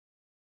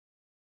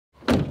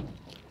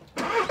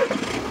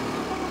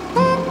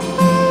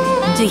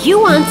Do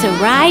you want to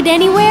ride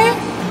anywhere?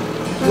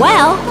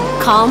 Well,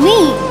 call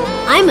me.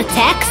 I'm a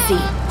taxi.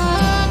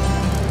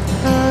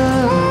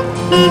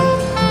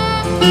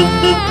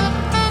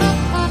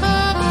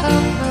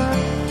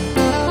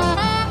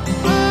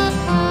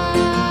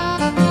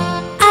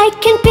 I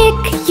can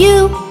pick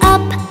you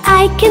up,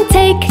 I can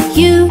take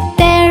you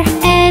there,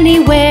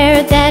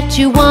 anywhere that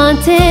you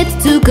wanted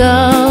to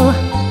go.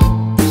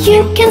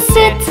 You can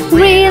sit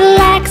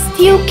relaxed,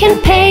 you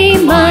can pay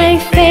my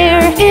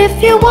fare.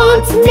 If you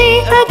want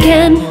me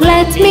again,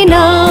 let me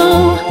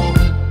know.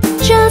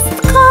 Just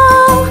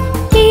call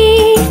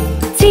me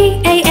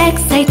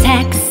T-A-X-I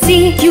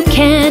taxi. You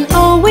can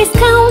always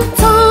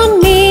count on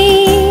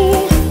me.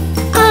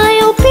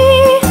 I'll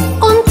be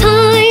on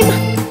time.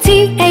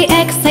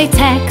 T-A-X-I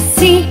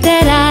taxi,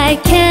 that I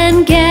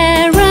can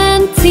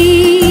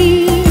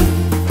guarantee.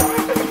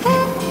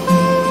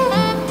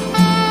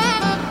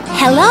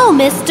 Hello,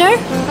 mister.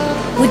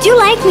 Would you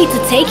like me to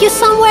take you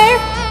somewhere?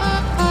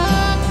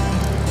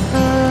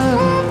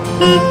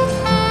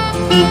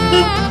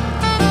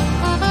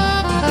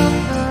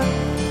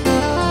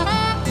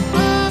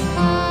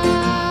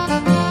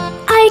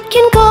 I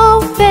can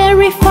go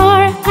very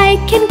far, I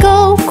can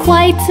go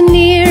quite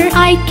near.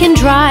 I can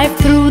drive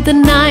through the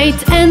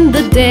night and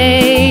the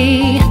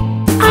day.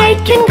 I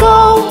can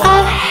go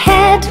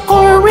ahead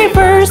or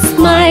reverse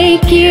my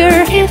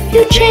gear if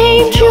you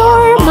change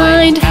your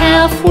mind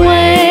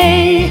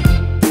halfway.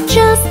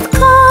 Just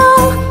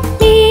call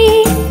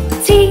me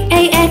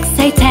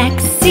T-A-X-I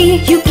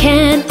taxi. You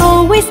can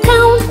always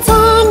count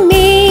on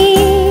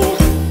me.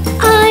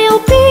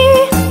 I'll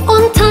be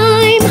on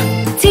time.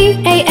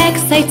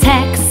 T-A-X-I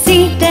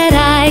taxi, that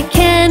I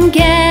can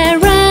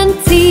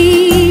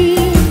guarantee.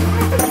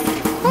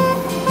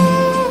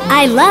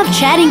 I love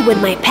chatting with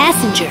my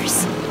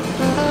passengers.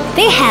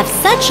 They have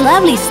such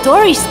lovely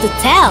stories to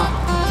tell.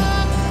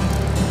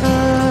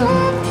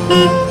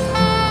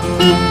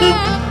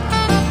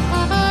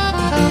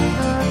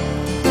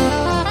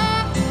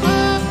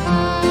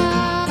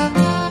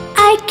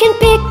 I can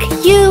pick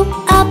you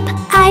up,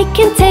 I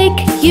can take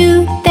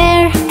you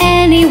there,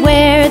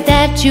 anywhere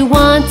that you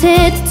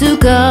wanted to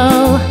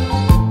go.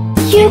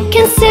 You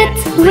can sit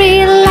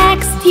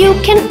relaxed, you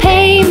can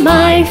pay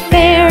my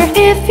fare.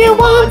 If you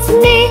want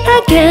me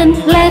again,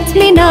 let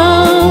me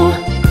know.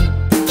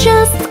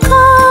 Just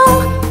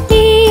call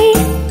me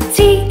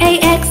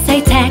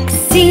T-A-X-I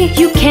taxi.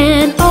 You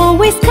can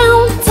always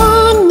count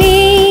on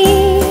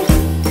me.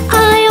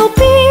 I'll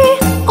be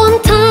on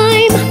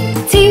time.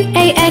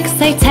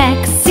 T-A-X-I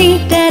taxi,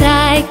 that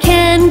I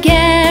can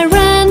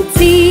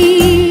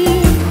guarantee.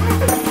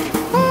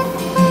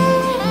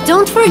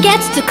 Don't forget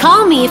to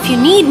call me if you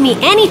need me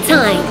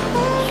anytime.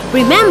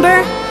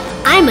 Remember,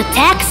 I'm a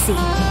taxi.